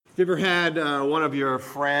you ever had one of your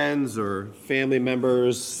friends or family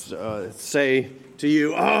members say to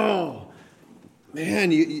you, "Oh,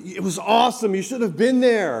 man, it was awesome. You should have been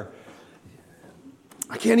there.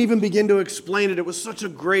 I can't even begin to explain it. It was such a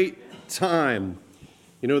great time."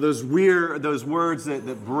 You know, those words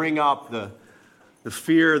that bring up the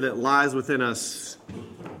fear that lies within us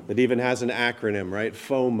that even has an acronym, right?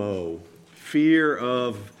 FOMO, fear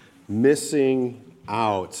of missing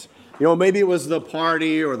out. You know, maybe it was the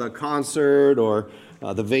party or the concert or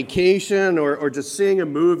the vacation or just seeing a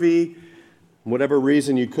movie. Whatever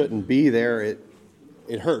reason you couldn't be there,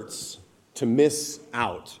 it hurts to miss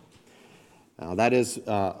out. Now, that is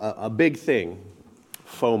a big thing,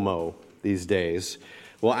 FOMO, these days.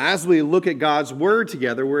 Well, as we look at God's Word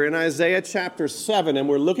together, we're in Isaiah chapter 7, and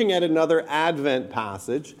we're looking at another Advent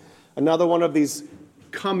passage, another one of these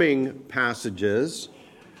coming passages.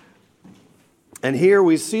 And here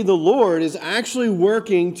we see the Lord is actually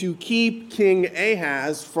working to keep King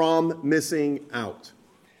Ahaz from missing out.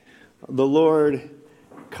 The Lord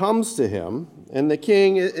comes to him, and the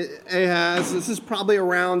king Ahaz, this is probably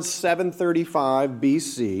around 735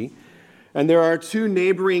 BC, and there are two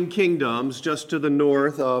neighboring kingdoms just to the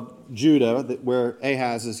north of Judah where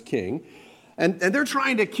Ahaz is king, and they're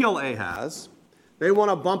trying to kill Ahaz. They want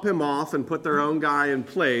to bump him off and put their own guy in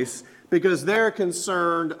place because they're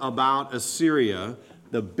concerned about Assyria,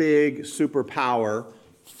 the big superpower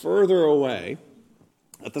further away.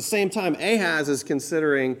 At the same time, Ahaz is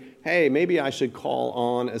considering, hey, maybe I should call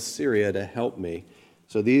on Assyria to help me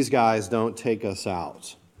so these guys don't take us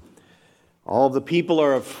out. All the people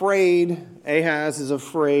are afraid. Ahaz is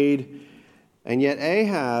afraid. And yet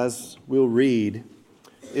Ahaz, we'll read,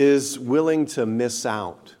 is willing to miss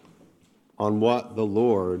out on what the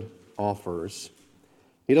Lord offers.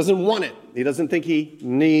 He doesn't want it. He doesn't think he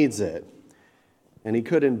needs it. And he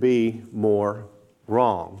couldn't be more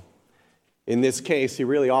wrong. In this case, he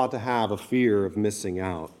really ought to have a fear of missing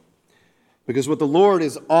out. Because what the Lord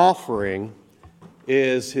is offering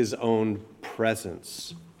is his own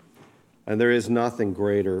presence. And there is nothing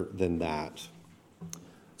greater than that.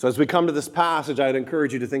 So as we come to this passage, I'd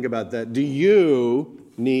encourage you to think about that. Do you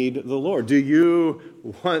need the Lord? Do you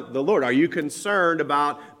want the Lord? Are you concerned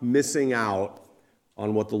about missing out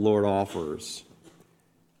on what the Lord offers?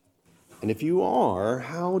 And if you are,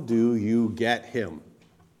 how do you get him?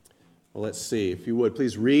 Well, let's see. If you would,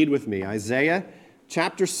 please read with me. Isaiah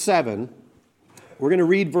chapter 7. We're going to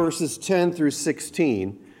read verses 10 through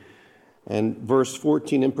 16. And verse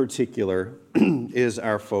 14 in particular is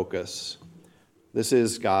our focus. This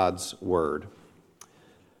is God's word.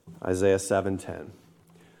 Isaiah 7:10.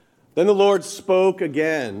 Then the Lord spoke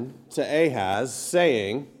again to Ahaz,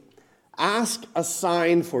 saying, "Ask a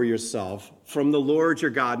sign for yourself from the Lord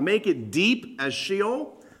your God. Make it deep as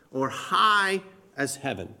Sheol or high as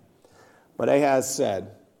heaven." But Ahaz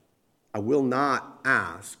said, "I will not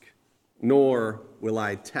ask, nor will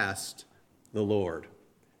I test the Lord."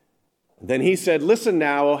 Then he said, "Listen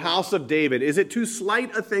now, O house of David, is it too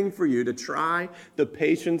slight a thing for you to try the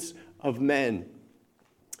patience of men,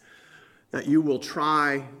 that you will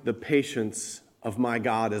try the patience of my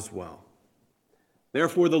God as well?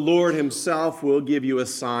 Therefore the Lord himself will give you a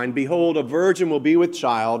sign. Behold, a virgin will be with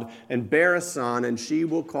child and bear a son, and she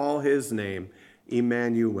will call his name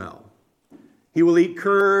Emmanuel. He will eat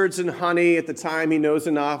curds and honey at the time he knows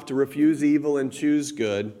enough to refuse evil and choose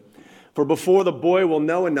good. For before the boy will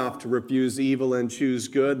know enough to refuse evil and choose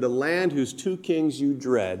good, the land whose two kings you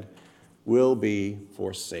dread will be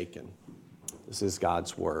forsaken." This is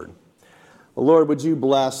God's word. Well, Lord, would you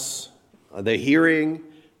bless the hearing,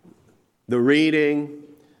 the reading,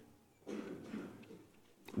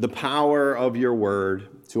 the power of your word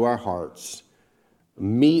to our hearts.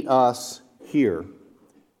 Meet us here,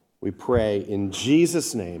 we pray in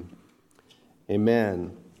Jesus' name.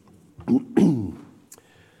 Amen.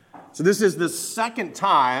 So this is the second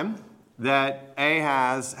time that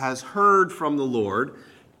Ahaz has heard from the Lord.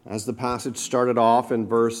 As the passage started off in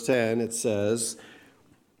verse 10, it says,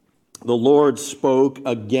 "The Lord spoke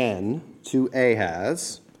again to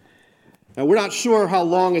Ahaz." Now, we're not sure how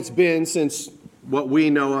long it's been since what we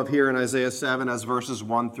know of here in Isaiah 7 as verses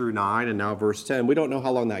 1 through 9 and now verse 10. We don't know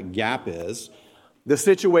how long that gap is. The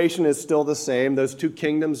situation is still the same. Those two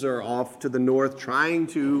kingdoms are off to the north trying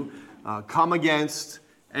to come against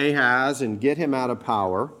Ahaz and get him out of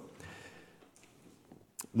power.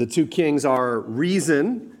 The two kings are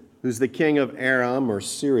Rezin, who's the king of Aram or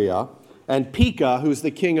Syria, and Pekah, who's the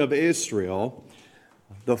king of Israel,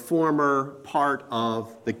 the former part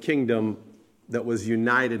of the kingdom that was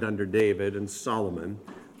united under David and Solomon.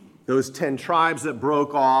 Those 10 tribes that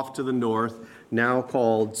broke off to the north, now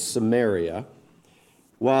called Samaria.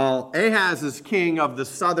 While Ahaz is king of the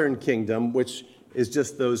southern kingdom, which is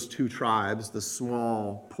just those two tribes, the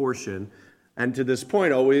small portion, and to this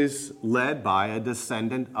point always led by a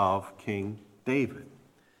descendant of King David.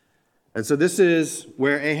 And so this is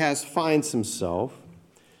where Ahaz finds himself.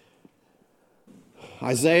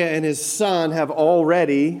 Isaiah and his son have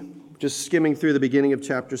already, just skimming through the beginning of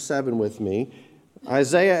chapter 7 with me,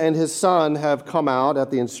 Isaiah and his son have come out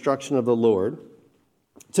at the instruction of the Lord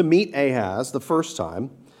to meet Ahaz the first time.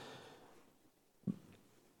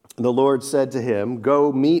 The Lord said to him,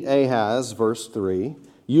 "Go meet Ahaz," verse 3.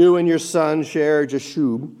 "You and your son share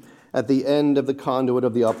Jashub at the end of the conduit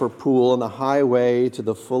of the upper pool on the highway to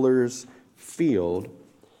the fuller's field."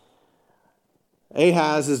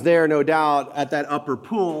 Ahaz is there, no doubt, at that upper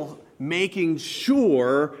pool, making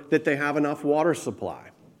sure that they have enough water supply.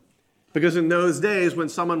 Because in those days, when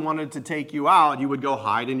someone wanted to take you out, you would go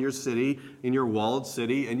hide in your city, in your walled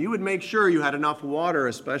city, and you would make sure you had enough water,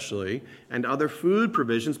 especially, and other food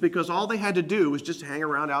provisions, because all they had to do was just hang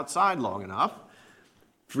around outside long enough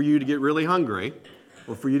for you to get really hungry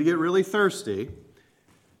or for you to get really thirsty,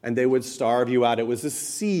 and they would starve you out. It was a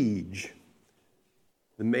siege,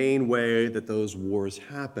 the main way that those wars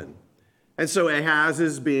happen. And so Ahaz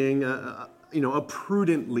is being a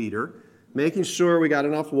prudent leader, making sure we got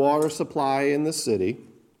enough water supply in the city.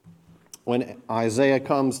 When Isaiah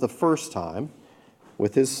comes the first time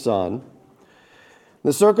with his son,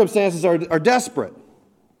 the circumstances are desperate.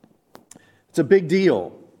 It's a big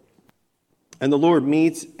deal. And the Lord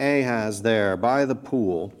meets Ahaz there by the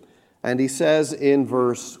pool, and he says in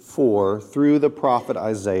verse 4, through the prophet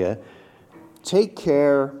Isaiah, "Take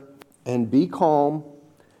care and be calm.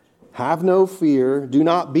 Have no fear. Do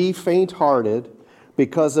not be faint-hearted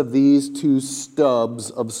because of these two stubs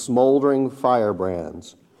of smoldering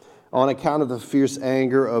firebrands, on account of the fierce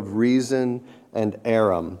anger of Rezin and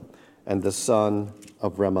Aram and the son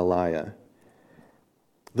of Remaliah."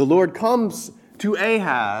 The Lord comes to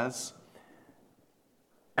Ahaz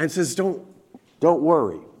and says, don't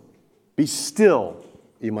worry. Be still,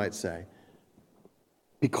 you might say.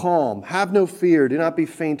 Be calm. Have no fear. Do not be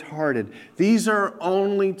faint-hearted. These are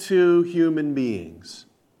only two human beings.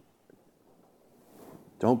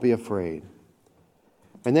 Don't be afraid.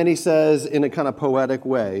 And then he says in a kind of poetic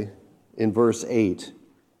way in verse 8,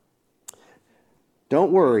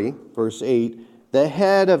 don't worry, verse 8, the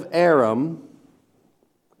head of Aram,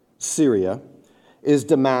 Syria, is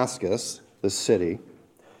Damascus, the city,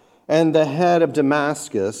 and the head of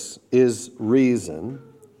Damascus is Rezin,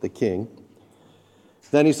 the king.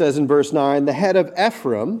 Then he says in verse 9, the head of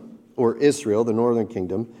Ephraim, or Israel, the northern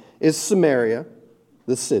kingdom, is Samaria,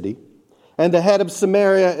 the city. And the head of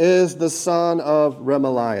Samaria is the son of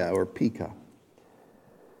Remaliah, or Pekah.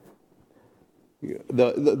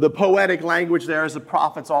 The poetic language there, as the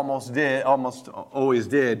prophets almost always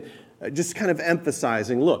did, just kind of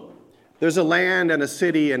emphasizing, look, there's a land and a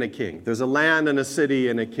city and a king. There's a land and a city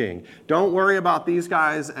and a king. Don't worry about these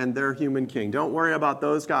guys and their human king. Don't worry about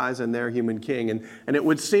those guys and their human king. And it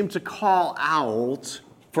would seem to call out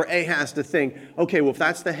for Ahaz to think, okay, well, if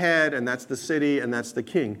that's the head and that's the city and that's the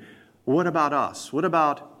king, what about us? What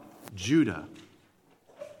about Judah?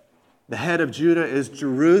 The head of Judah is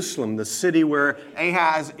Jerusalem, the city where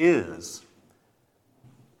Ahaz is.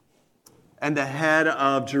 And the head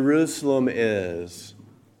of Jerusalem is,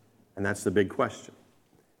 and that's the big question.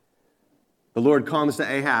 The Lord comes to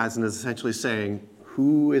Ahaz and is essentially saying,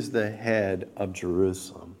 who is the head of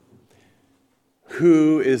Jerusalem?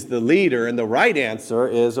 Who is the leader? And the right answer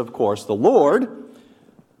is, of course, the Lord.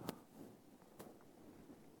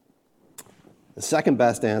 The second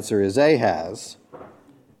best answer is Ahaz,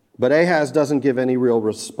 but Ahaz doesn't give any real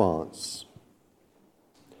response.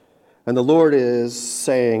 And the Lord is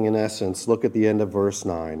saying, in essence, look at the end of verse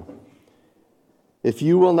 9, if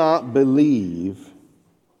you will not believe,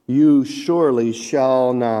 you surely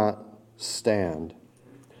shall not stand.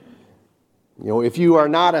 If you are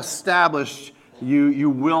not established, you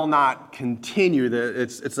will not continue.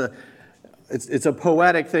 It's a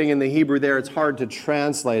poetic thing in the Hebrew there. It's hard to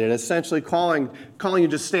translate it. Essentially calling you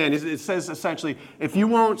to stand. It says essentially, if you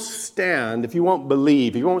won't stand, if you won't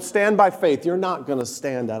believe, if you won't stand by faith, you're not going to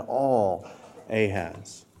stand at all,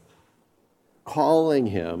 Ahaz. Calling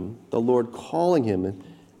him, the Lord calling him and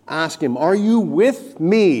ask him, are you with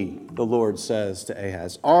me? The Lord says to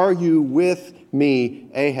Ahaz, are you with me,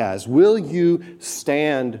 Ahaz? Will you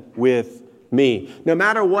stand with me? No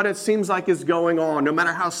matter what it seems like is going on, no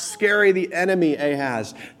matter how scary the enemy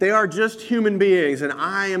Ahaz, they are just human beings, and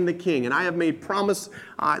I am the king, and I have made promise.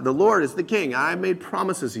 The Lord is the king. I have made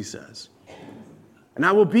promises, he says. And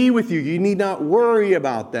I will be with you. You need not worry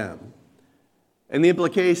about them. And the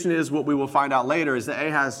implication is, what we will find out later, is that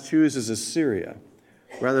Ahaz chooses Assyria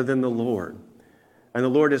rather than the Lord. And the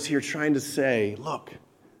Lord is here trying to say, look,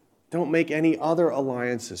 don't make any other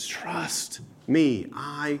alliances. Trust me.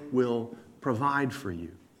 I will provide for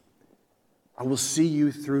you. I will see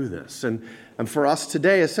you through this. And for us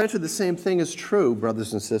today, essentially the same thing is true,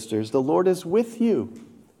 brothers and sisters. The Lord is with you.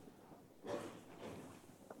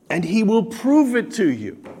 And he will prove it to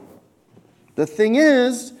you. The thing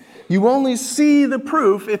is, you only see the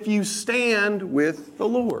proof if you stand with the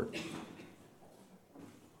Lord.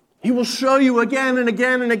 He will show you again and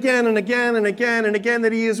again and again and again and again and again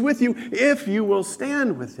that he is with you if you will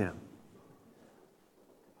stand with him.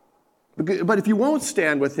 But if you won't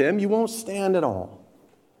stand with him, you won't stand at all.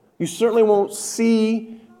 You certainly won't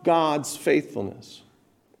see God's faithfulness.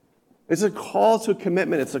 It's a call to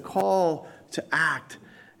commitment. It's a call to act.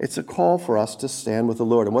 It's a call for us to stand with the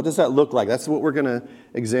Lord. And what does that look like? That's what we're going to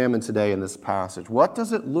examine today in this passage. What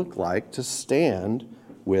does it look like to stand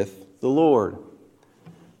with the Lord?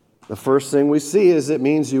 The first thing we see is it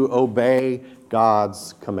means you obey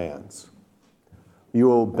God's commands.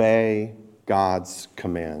 You obey God's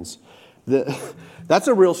commands. That's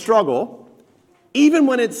a real struggle, even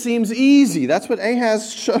when it seems easy. That's what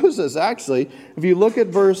Ahaz shows us, actually. If you look at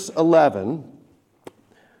verse 11,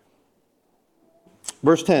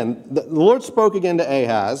 verse 10, the Lord spoke again to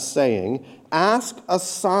Ahaz, saying, ask a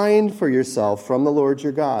sign for yourself from the Lord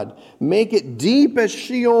your God. Make it deep as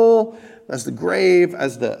Sheol, as the grave,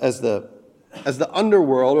 as the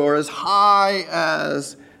underworld, or as high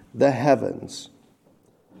as the heavens.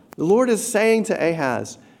 The Lord is saying to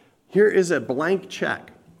Ahaz, here is a blank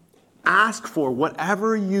check. Ask for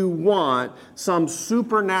whatever you want, some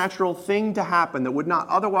supernatural thing to happen that would not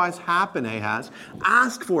otherwise happen, Ahaz.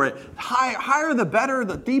 Ask for it. Higher the better,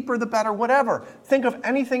 the deeper the better, whatever. Think of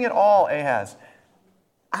anything at all, Ahaz.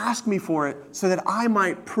 Ask me for it so that I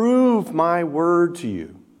might prove my word to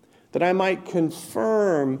you, that I might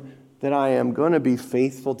confirm that I am going to be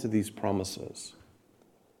faithful to these promises.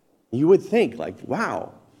 You would think, like,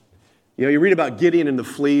 wow. You know, you read about Gideon and the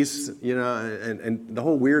fleece, and the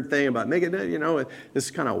whole weird thing about making it,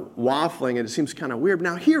 this kind of waffling, and it seems kind of weird.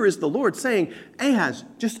 Now, here is the Lord saying, Ahaz,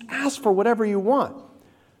 just ask for whatever you want.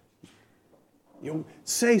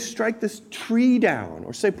 Say, strike this tree down,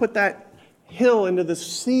 or say, put that hill into the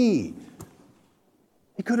sea.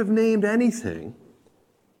 He could have named anything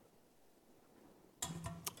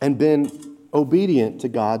and been obedient to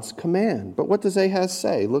God's command. But what does Ahaz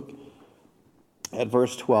say? Look at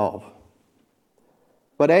verse 12.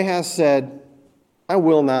 But Ahaz said, I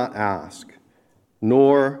will not ask,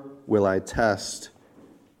 nor will I test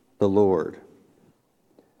the Lord.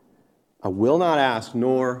 I will not ask,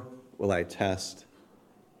 nor will I test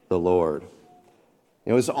the Lord.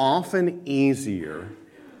 It was often easier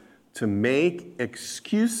to make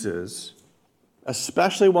excuses,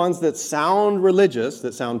 especially ones that sound religious,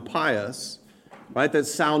 that sound pious, right, that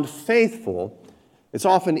sound faithful. It's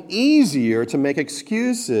often easier to make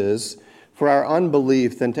excuses for our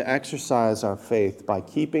unbelief than to exercise our faith by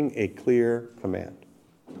keeping a clear command.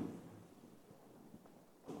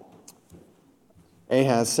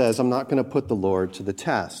 Ahaz says, I'm not going to put the Lord to the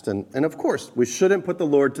test. And of course, we shouldn't put the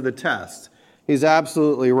Lord to the test. He's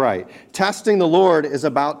absolutely right. Testing the Lord is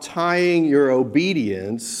about tying your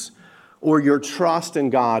obedience or your trust in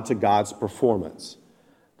God to God's performance.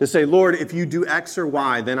 To say, Lord, if you do X or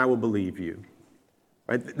Y, then I will believe you.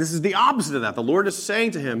 Right? This is the opposite of that. The Lord is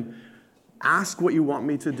saying to him, ask what you want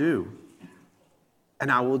me to do,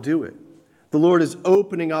 and I will do it. The Lord is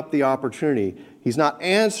opening up the opportunity. He's not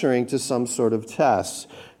answering to some sort of test.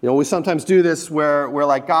 We sometimes do this where we're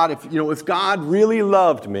like, God, if God really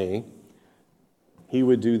loved me, he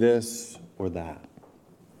would do this or that.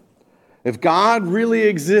 If God really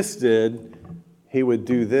existed, he would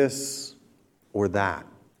do this or that.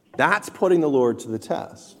 That's putting the Lord to the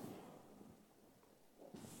test.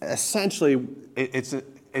 Essentially,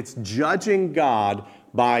 it's judging God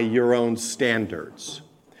by your own standards,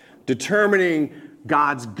 determining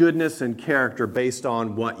God's goodness and character based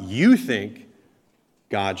on what you think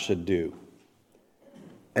God should do.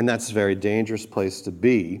 And that's a very dangerous place to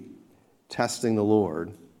be, testing the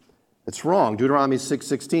Lord. It's wrong. Deuteronomy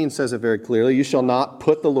 6:16 says it very clearly. You shall not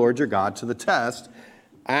put the Lord your God to the test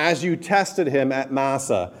as you tested him at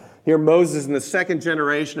Massah. Here Moses, in the second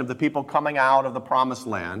generation of the people coming out of the promised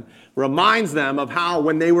land, reminds them of how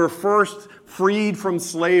when they were first freed from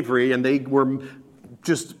slavery and they were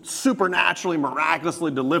just supernaturally,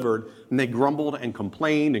 miraculously delivered, and they grumbled and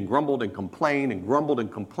complained and grumbled and complained and grumbled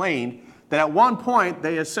and complained, that at one point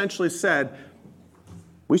they essentially said,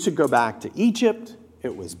 we should go back to Egypt.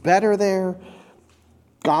 It was better there.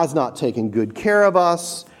 God's not taking good care of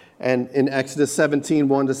us. And in Exodus 17,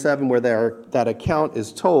 1-7, where that account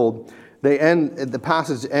is told, the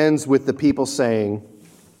passage ends with the people saying,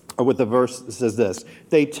 or with the verse that says this,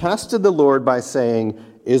 they tested the Lord by saying,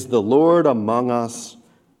 is the Lord among us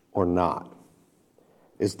or not?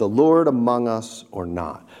 Is the Lord among us or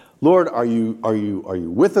not? Lord, are you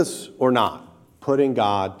with us or not? Putting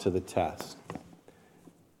God to the test.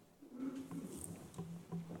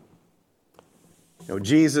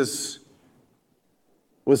 Jesus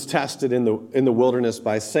was tested in the wilderness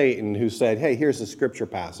by Satan, who said, hey, here's a scripture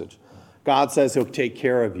passage. God says he'll take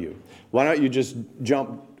care of you. Why don't you just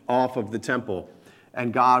jump off of the temple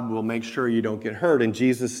and God will make sure you don't get hurt? And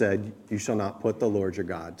Jesus said, you shall not put the Lord your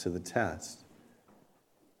God to the test.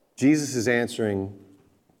 Jesus is answering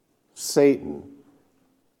Satan,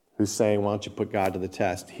 who's saying, why don't you put God to the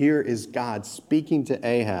test? Here is God speaking to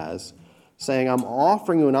Ahaz, saying, I'm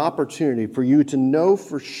offering you an opportunity for you to know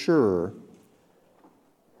for sure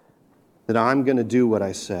that I'm going to do what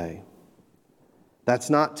I say. That's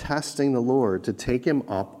not testing the Lord to take him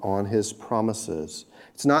up on his promises.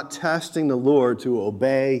 It's not testing the Lord to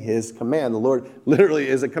obey his command. The Lord literally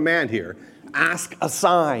is a command here. Ask a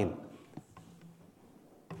sign.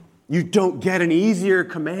 You don't get an easier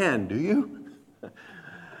command, do you?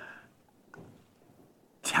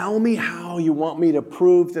 Tell me how you want me to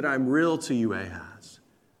prove that I'm real to you, Ahaz.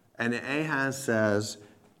 And Ahaz says,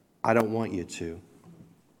 I don't want you to.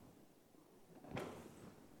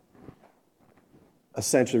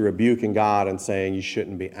 Essentially rebuking God and saying, you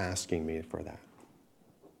shouldn't be asking me for that.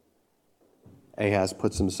 Ahaz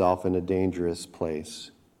puts himself in a dangerous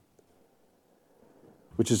place,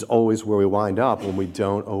 which is always where we wind up when we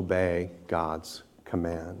don't obey God's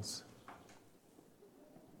commands.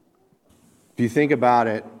 If you think about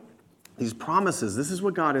it, these promises, this is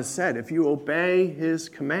what God has said. If you obey his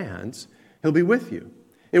commands, he'll be with you.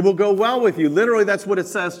 It will go well with you. Literally, that's what it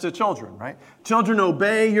says to children, right? Children,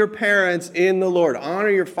 obey your parents in the Lord. Honor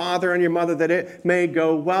your father and your mother that it may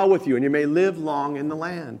go well with you and you may live long in the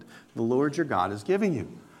land the Lord your God is giving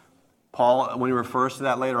you. Paul, when he refers to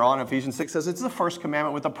that later on in Ephesians 6, says it's the first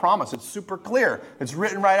commandment with a promise. It's super clear. It's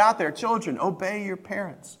written right out there. Children, obey your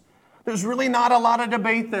parents. There's really not a lot of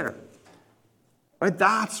debate there. Right?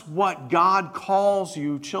 That's what God calls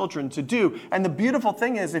you children to do. And the beautiful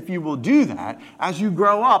thing is, if you will do that, as you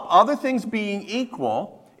grow up, other things being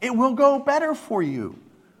equal, it will go better for you.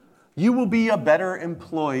 You will be a better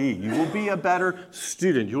employee. You will be a better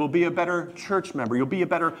student. You will be a better church member. You'll be a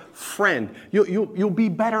better friend. You'll be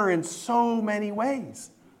better in so many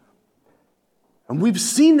ways. And we've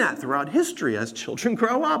seen that throughout history as children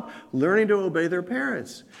grow up, learning to obey their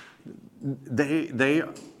parents. They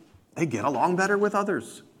get along better with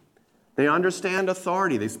others. They understand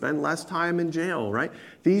authority. They spend less time in jail, right?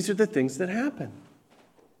 These are the things that happen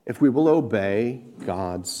if we will obey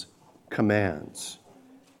God's commands.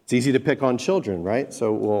 It's easy to pick on children, right?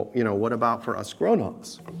 So, what about for us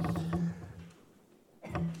grown-ups?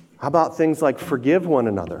 How about things like forgive one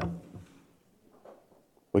another?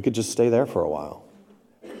 We could just stay there for a while.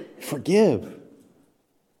 Forgive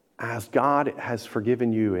as God has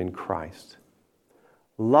forgiven you in Christ.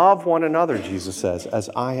 Love one another, Jesus says, as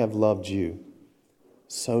I have loved you,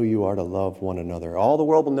 so you are to love one another. All the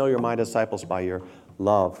world will know you're my disciples by your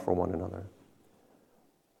love for one another.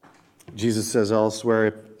 Jesus says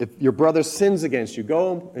elsewhere, if your brother sins against you,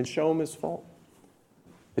 go and show him his fault,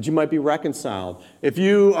 that you might be reconciled. If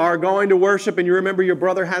you are going to worship and you remember your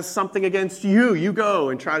brother has something against you, you go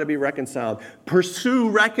and try to be reconciled. Pursue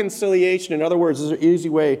reconciliation. In other words, this is an easy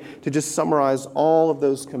way to just summarize all of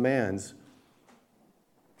those commands.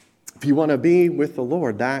 If you want to be with the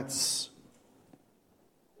Lord, that's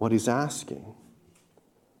what he's asking.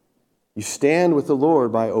 You stand with the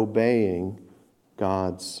Lord by obeying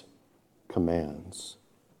God's commands.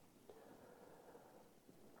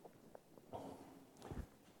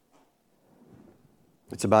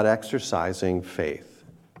 It's about exercising faith.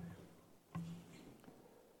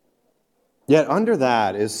 Yet under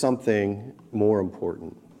that is something more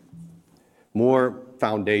important, more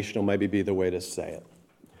foundational, maybe be the way to say it.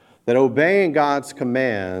 That obeying God's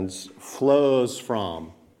commands flows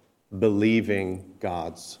from believing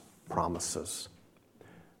God's promises.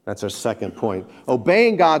 That's our second point.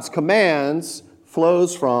 Obeying God's commands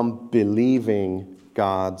flows from believing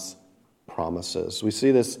God's promises. We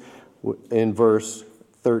see this in verse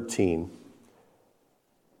 13,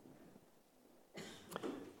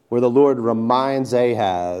 where the Lord reminds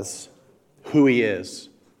Ahaz who he is,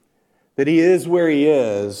 that he is where he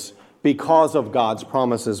is because of God's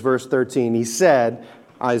promises. Verse 13, he said,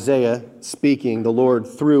 Isaiah speaking, the Lord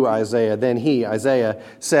through Isaiah. Then he, Isaiah,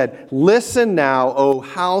 said, "Listen now, O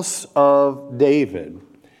house of David."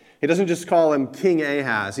 He doesn't just call him King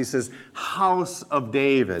Ahaz. He says, house of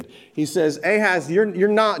David. He says, Ahaz, you're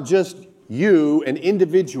not just you, an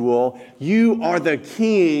individual. You are the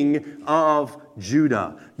king of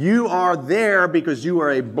Judah. You are there because you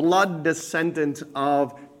are a blood descendant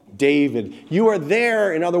of David. You are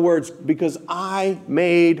there, in other words, because I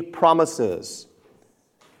made promises.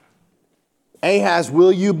 Ahaz,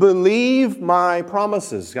 will you believe my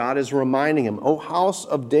promises? God is reminding him, O house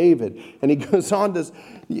of David. And he goes on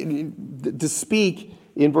to speak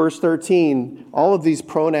in verse 13, all of these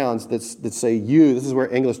pronouns that say you. This is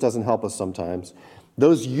where English doesn't help us sometimes.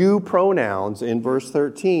 Those you pronouns in verse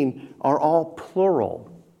 13 are all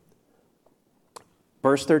plural.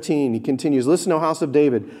 Verse 13, he continues, "Listen, O house of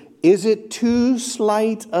David, is it too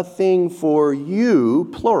slight a thing for you,"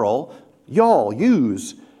 plural, y'all,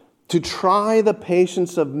 yous, "to try the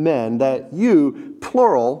patience of men, that you,"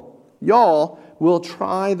 plural, y'all, "will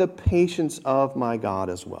try the patience of my God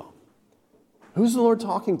as well"? Who's the Lord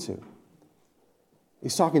talking to?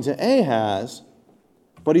 He's talking to Ahaz,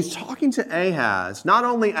 but he's talking to Ahaz not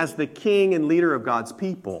only as the king and leader of God's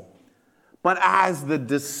people, but as the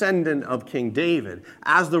descendant of King David,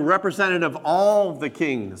 as the representative of all the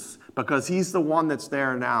kings, because he's the one that's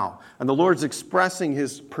there now. And the Lord's expressing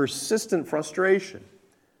his persistent frustration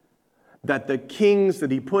that the kings that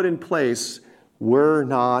he put in place were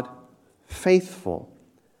not faithful.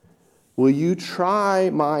 Will you try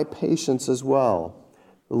my patience as well?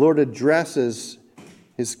 The Lord addresses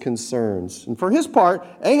his concerns. And for his part,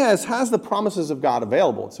 Ahaz has the promises of God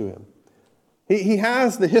available to him. He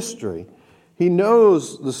has the history. He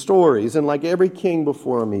knows the stories. And like every king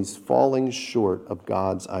before him, he's falling short of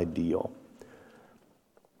God's ideal.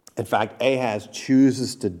 In fact, Ahaz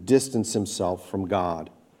chooses to distance himself from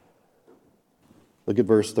God. Look at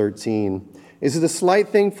verse 13. "Is it a slight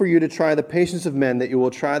thing for you to try the patience of men, that you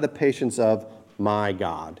will try the patience of my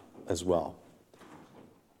God as well?"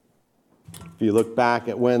 If you look back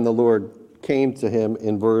at when the Lord came to him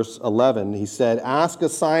in verse 11, he said, "Ask a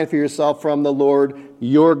sign for yourself from the Lord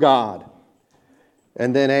your God."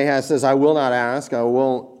 And then Ahaz says, "I will not ask, I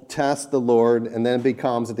won't test the Lord." And then it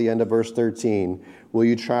becomes at the end of verse 13, "Will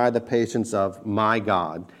you try the patience of my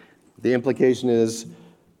God?" The implication is,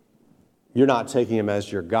 you're not taking him as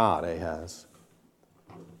your God, Ahaz.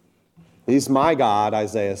 He's my God,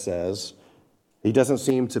 Isaiah says. He doesn't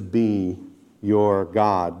seem to be your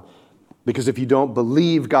God. Because if you don't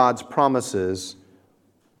believe God's promises,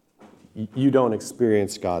 you don't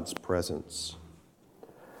experience God's presence.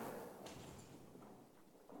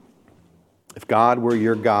 If God were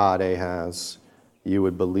your God, Ahaz, you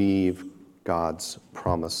would believe God's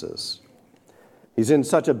promises. He's in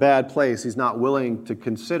such a bad place, he's not willing to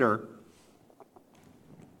consider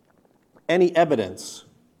any evidence.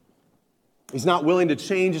 He's not willing to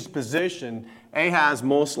change his position. Ahaz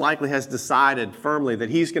most likely has decided firmly that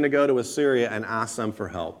he's going to go to Assyria and ask them for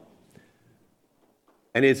help.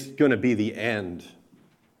 And it's going to be the end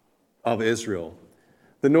of Israel.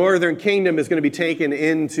 The northern kingdom is going to be taken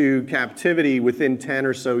into captivity within 10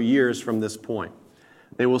 or so years from this point.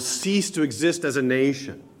 They will cease to exist as a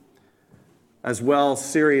nation. As well,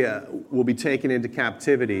 Syria will be taken into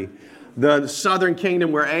captivity. The southern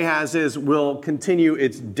kingdom where Ahaz is will continue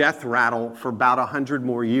its death rattle for about 100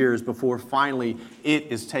 more years before finally it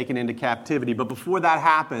is taken into captivity. But before that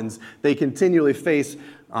happens, they continually face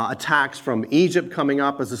attacks from Egypt coming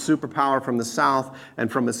up as a superpower from the south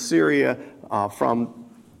and from Assyria from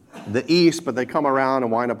the east, but they come around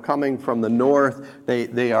and wind up coming from the north.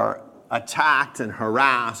 They are attacked and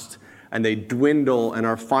harassed, and they dwindle and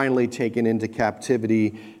are finally taken into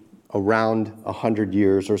captivity around 100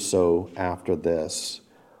 years or so after this.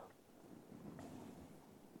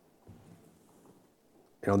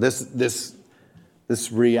 You know, this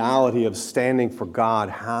reality of standing for God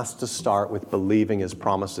has to start with believing his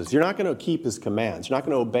promises. You're not going to keep his commands. You're not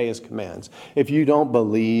going to obey his commands if you don't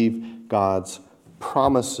believe God's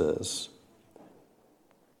promises.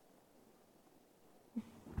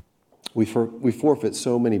 We forfeit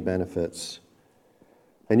so many benefits.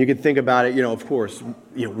 And you can think about it, of course,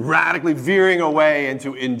 radically veering away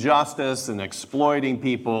into injustice and exploiting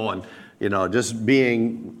people and, just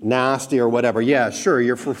being nasty or whatever. Yeah, sure,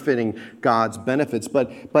 you're forfeiting God's benefits.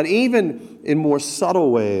 But even in more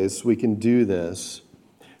subtle ways, we can do this,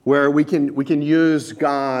 where we can use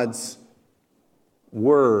God's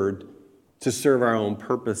word to serve our own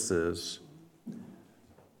purposes.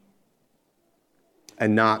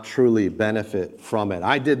 and not truly benefit from it.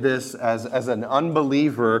 I did this as an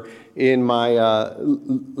unbeliever in my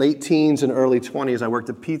late teens and early 20s. I worked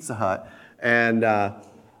at Pizza Hut, and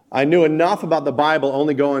I knew enough about the Bible,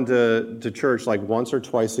 only going to church like once or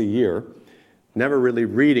twice a year, never really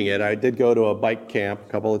reading it. I did go to a bike camp a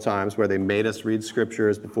couple of times where they made us read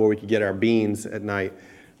scriptures before we could get our beans at night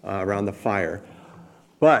around the fire.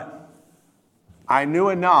 But I knew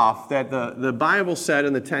enough that the Bible said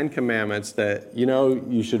in the Ten Commandments that,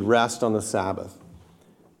 you should rest on the Sabbath.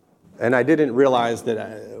 And I didn't realize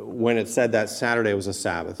that when it said that Saturday was a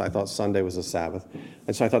Sabbath. I thought Sunday was a Sabbath.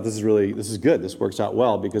 And so I thought this is good. This works out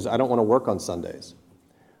well because I don't want to work on Sundays.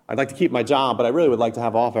 I'd like to keep my job, but I really would like to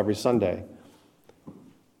have off every Sunday.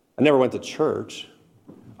 I never went to church.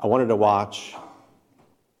 I wanted to watch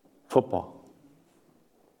football.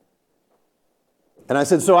 And I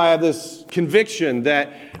said, so I have this conviction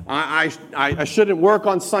that I shouldn't work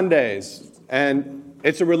on Sundays. And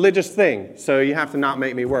it's a religious thing, so you have to not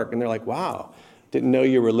make me work. And they're like, wow, didn't know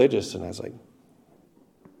you're religious. And I was like,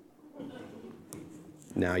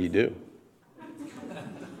 now you do.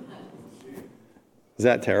 Is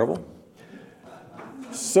that terrible?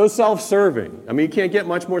 So self-serving. I mean, you can't get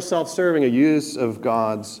much more self-serving a use of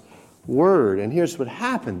God's word. And here's what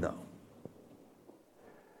happened, though.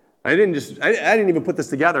 I didn't even put this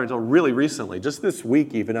together until really recently, just this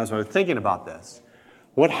week even, as I was thinking about this.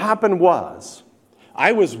 What happened was,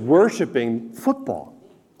 I was worshiping football.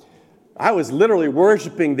 I was literally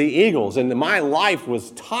worshiping the Eagles, and my life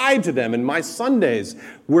was tied to them, and my Sundays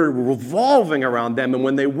were revolving around them. And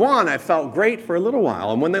when they won, I felt great for a little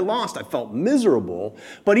while. And when they lost, I felt miserable.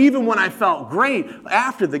 But even when I felt great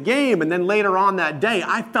after the game, and then later on that day,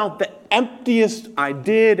 I felt the emptiest I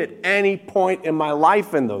did at any point in my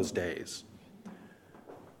life in those days.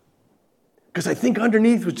 Because I think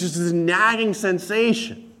underneath was just this nagging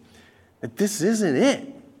sensation that this isn't it.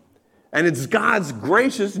 And it's God's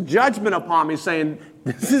gracious judgment upon me saying,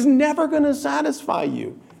 this is never going to satisfy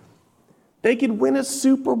you. They could win a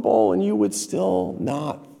Super Bowl and you would still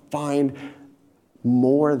not find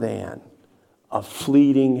more than a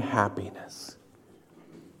fleeting happiness.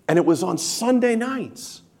 And it was on Sunday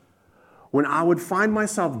nights when I would find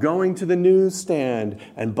myself going to the newsstand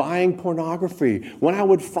and buying pornography, when I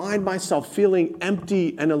would find myself feeling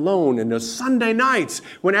empty and alone, and those Sunday nights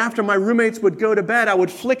when after my roommates would go to bed, I would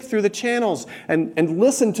flick through the channels and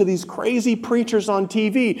listen to these crazy preachers on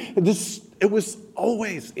TV. It was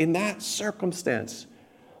always in that circumstance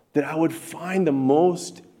that I would find the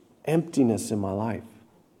most emptiness in my life.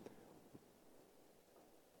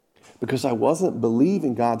 Because I wasn't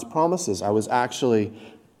believing God's promises. I was actually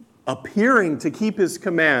appearing to keep his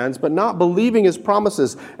commands, but not believing his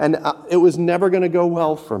promises. And it was never going to go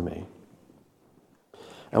well for me.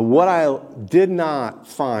 And what I did not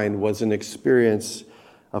find was an experience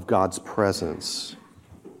of God's presence,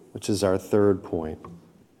 which is our third point.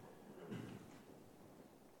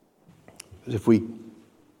 If we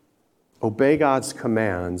obey God's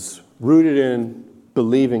commands, rooted in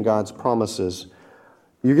believing God's promises,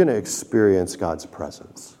 you're going to experience God's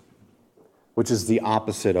presence, which is the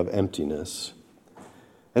opposite of emptiness.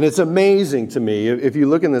 And it's amazing to me, if you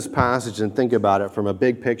look in this passage and think about it from a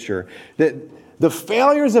big picture, that the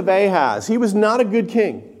failures of Ahaz, he was not a good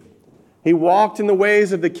king. He walked in the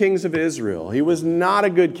ways of the kings of Israel. He was not a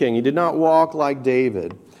good king. He did not walk like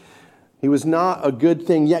David. He was not a good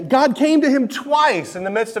thing. Yet God came to him twice in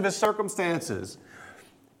the midst of his circumstances.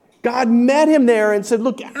 God met him there and said,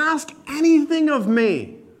 look, ask anything of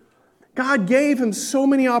me. God gave him so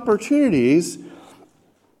many opportunities.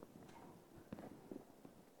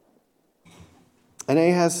 And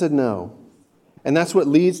Ahaz said no. And that's what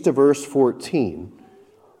leads to verse 14,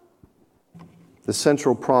 the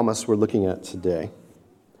central promise we're looking at today.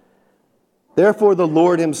 Therefore, the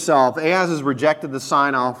Lord himself, Ahaz has rejected the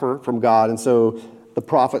sign offer from God, and so the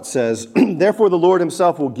prophet says, therefore the Lord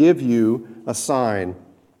himself will give you a sign.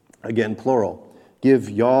 Again, plural. Give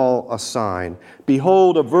y'all a sign.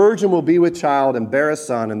 Behold, a virgin will be with child and bear a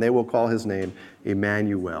son, and they will call his name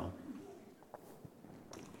Emmanuel.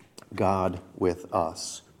 God with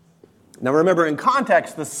us. Now remember, in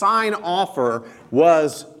context, the sign offer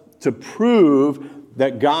was to prove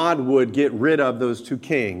that God would get rid of those two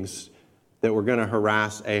kings that were going to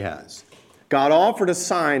harass Ahaz. God offered a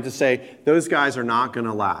sign to say, those guys are not going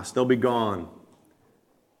to last. They'll be gone.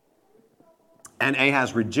 And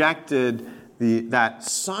Ahaz rejected that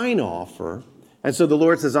sign offer. And so the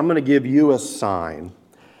Lord says, I'm going to give you a sign.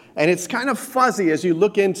 And it's kind of fuzzy as you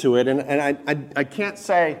look into it. And I can't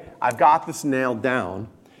say I've got this nailed down.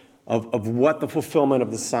 of what the fulfillment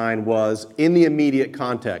of the sign was in the immediate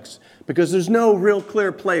context. Because there's no real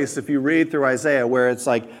clear place if you read through Isaiah where it's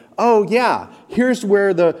like, oh yeah, here's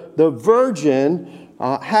where the virgin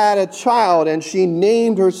had a child and she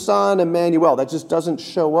named her son Emmanuel. That just doesn't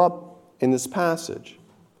show up in this passage.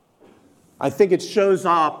 I think it shows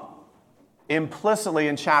up implicitly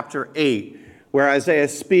in chapter 8, where Isaiah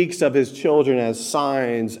speaks of his children as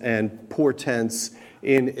signs and portents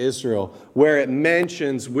in Israel, where it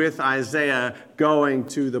mentions with Isaiah going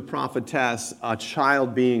to the prophetess a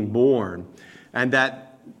child being born, and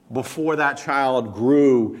that before that child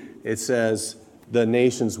grew, it says the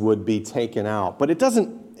nations would be taken out. But it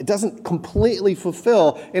doesn't completely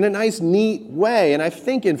fulfill in a nice, neat way. And I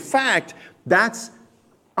think, in fact, that's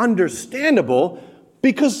understandable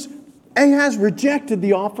because Ahaz rejected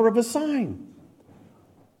the offer of a sign.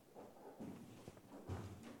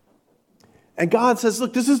 And God says,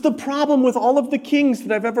 look, this is the problem with all of the kings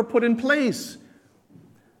that I've ever put in place.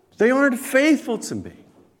 They aren't faithful to me.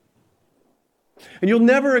 And you'll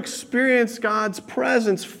never experience God's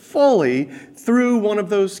presence fully through one of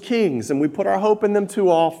those kings. And we put our hope in them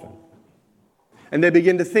too often. And they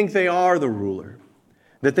begin to think they are the ruler,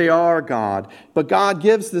 that they are God. But God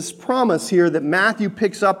gives this promise here that Matthew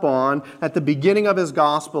picks up on at the beginning of his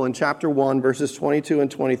gospel in chapter 1, verses 22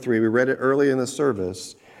 and 23. We read it early in the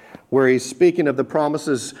service, where he's speaking of the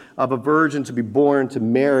promises of a virgin to be born to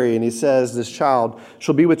Mary. And he says, this child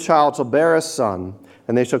shall be with child, shall bear a son,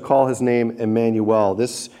 and they shall call his name Emmanuel.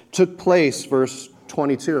 This took place, verse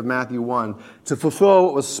 22 of Matthew 1, to fulfill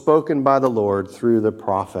what was spoken by the Lord through the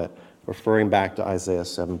prophet, referring back to Isaiah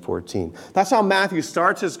 7:14. That's how Matthew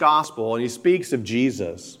starts his gospel, and he speaks of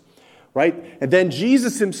Jesus, right? And then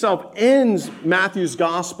Jesus himself ends Matthew's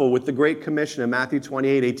gospel with the Great Commission in Matthew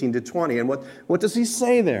 28, 18 to 20. And what does he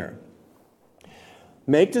say there?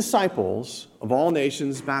 Make disciples of all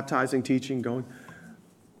nations, baptizing, teaching, going.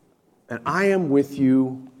 And I am with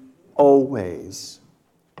you always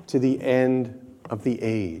to the end of the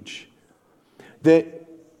age.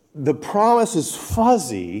 The promise is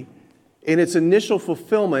fuzzy in its initial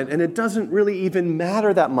fulfillment, and it doesn't really even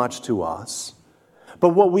matter that much to us. But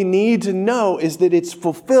what we need to know is that it's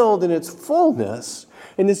fulfilled in its fullness,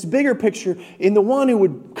 in this bigger picture, in the one who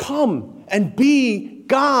would come and be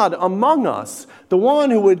God among us, the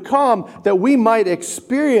one who would come that we might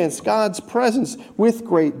experience God's presence with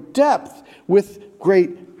great depth, with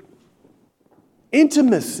great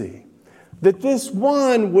intimacy. That this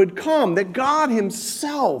one would come, that God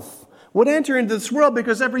himself would enter into this world,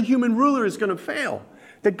 because every human ruler is going to fail.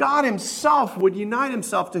 That God himself would unite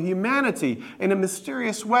himself to humanity in a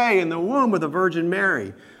mysterious way in the womb of the Virgin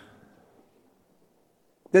Mary.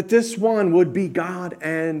 That this one would be God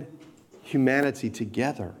and humanity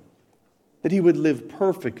together. That he would live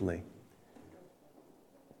perfectly.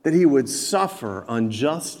 That he would suffer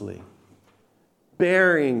unjustly,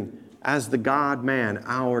 bearing as the God-man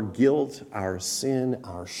our guilt, our sin,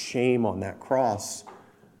 our shame on that cross,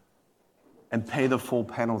 and pay the full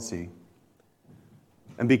penalty.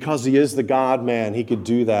 And because he is the God-man, he could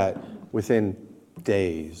do that within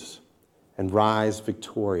days and rise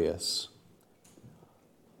victorious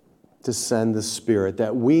to send the Spirit,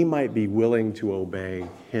 that we might be willing to obey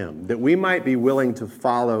him, that we might be willing to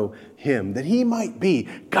follow him, that he might be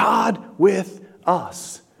God with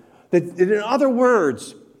us. That, in other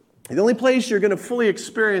words, the only place you're going to fully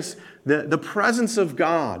experience the presence of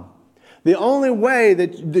God, the only way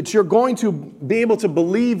that you're going to be able to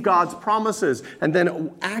believe God's promises and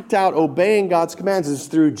then act out obeying God's commands is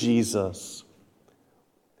through Jesus.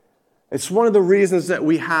 It's one of the reasons that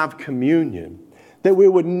we have communion, that we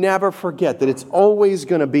would never forget that it's always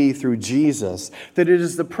going to be through Jesus, that it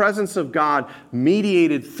is the presence of God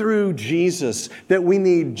mediated through Jesus, that we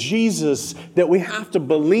need Jesus, that we have to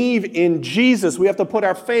believe in Jesus, we have to put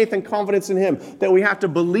our faith and confidence in him, that we have to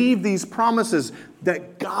believe these promises,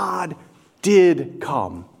 that God did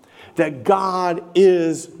come, that God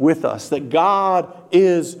is with us, that God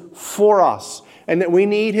is for us, and that we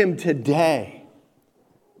need him today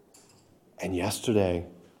and yesterday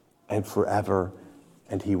and forever,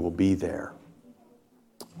 and he will be there.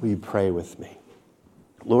 Will you pray with me?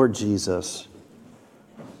 Lord Jesus,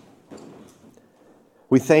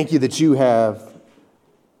 we thank you that you have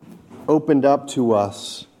opened up to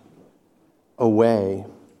us a way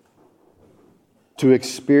to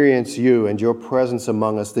experience you and your presence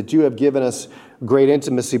among us, that you have given us great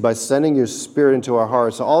intimacy by sending your Spirit into our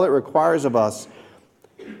hearts. All it requires of us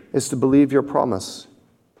is to believe your promise,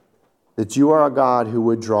 that you are a God who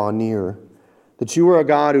would draw near, that you are a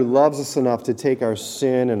God who loves us enough to take our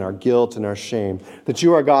sin and our guilt and our shame, that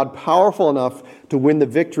you are a God powerful enough to win the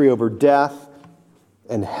victory over death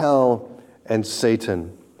and hell and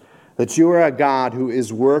Satan. That you are a God who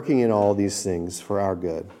is working in all these things for our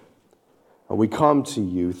good. We come to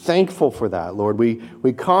you thankful for that, Lord.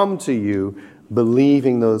 We come to you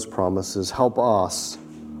believing those promises. Help us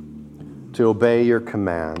to obey your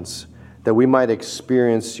commands, that we might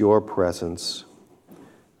experience your presence.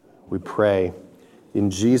 We pray in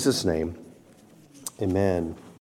Jesus' name. Amen.